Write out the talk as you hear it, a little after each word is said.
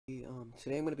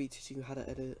Today I'm going to be teaching you how to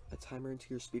edit a timer into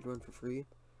your speedrun for free.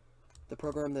 The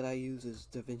program that I use is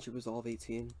DaVinci Resolve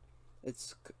 18.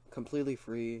 It's completely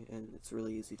free and it's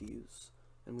really easy to use.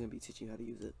 I'm going to be teaching you how to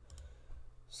use it.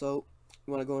 So,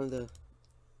 you want to go into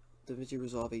the DaVinci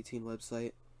Resolve 18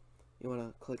 website. You want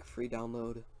to click free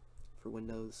download for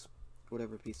Windows,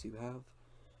 whatever PC you have,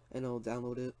 and it'll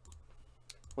download it.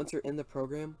 Once you're in the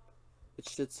program, it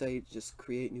should say just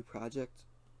create new project.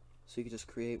 So you can just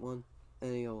create one,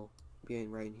 and you'll be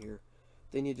right in here.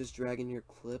 Then you just drag in your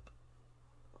clip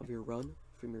of your run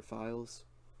from your files.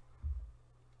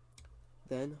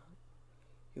 Then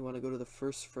you want to go to the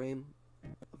first frame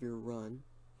of your run.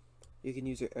 You can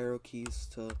use your arrow keys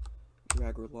to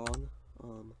drag along.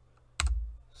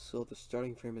 So the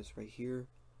starting frame is right here.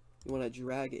 You want to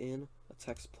drag in a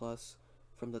text plus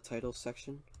from the title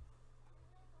section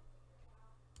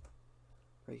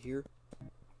right here.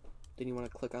 Then you want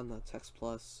to click on the text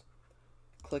plus,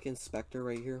 click inspector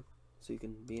right here so you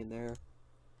can be in there.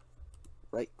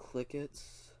 Right click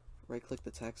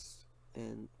the text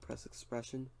and press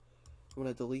expression. You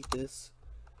want to delete this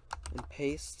and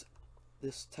paste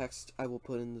this text I will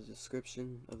put in the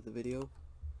description of the video.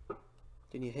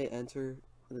 Then you hit enter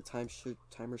and the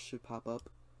timer should pop up.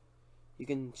 You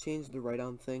can change the write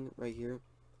on thing right here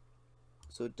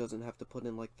so it doesn't have to put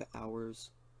in like the hours.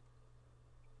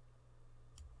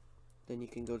 Then you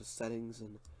can go to settings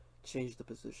and change the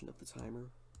position of the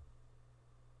timer.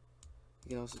 You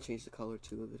can also change the color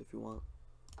too of it if you want.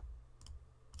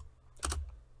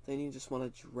 Then you just want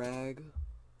to drag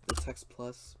the text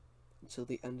plus until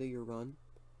the end of your run.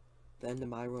 The end of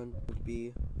my run would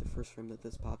be the first frame that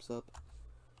this pops up.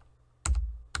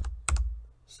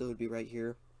 So it would be right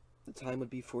here. The time would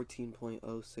be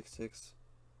 14.066.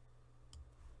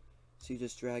 So you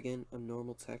just drag in a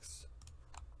normal text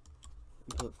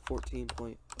and put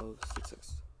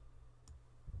 14.066.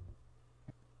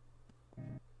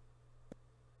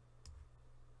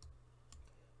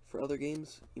 For other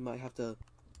games, you might have to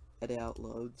edit out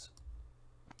loads.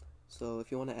 So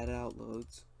if you want to edit out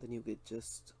loads, then you could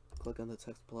just click on the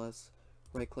text plus,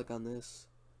 right click on this,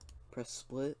 press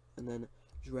split, and then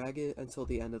drag it until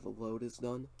the end of the load is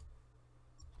done.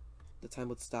 The time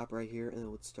would stop right here and it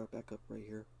would start back up right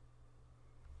here.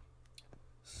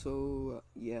 So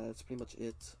yeah, that's pretty much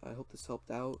it. I hope this helped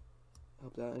out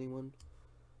anyone.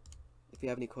 If you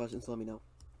have any questions, let me know.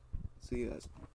 See you guys.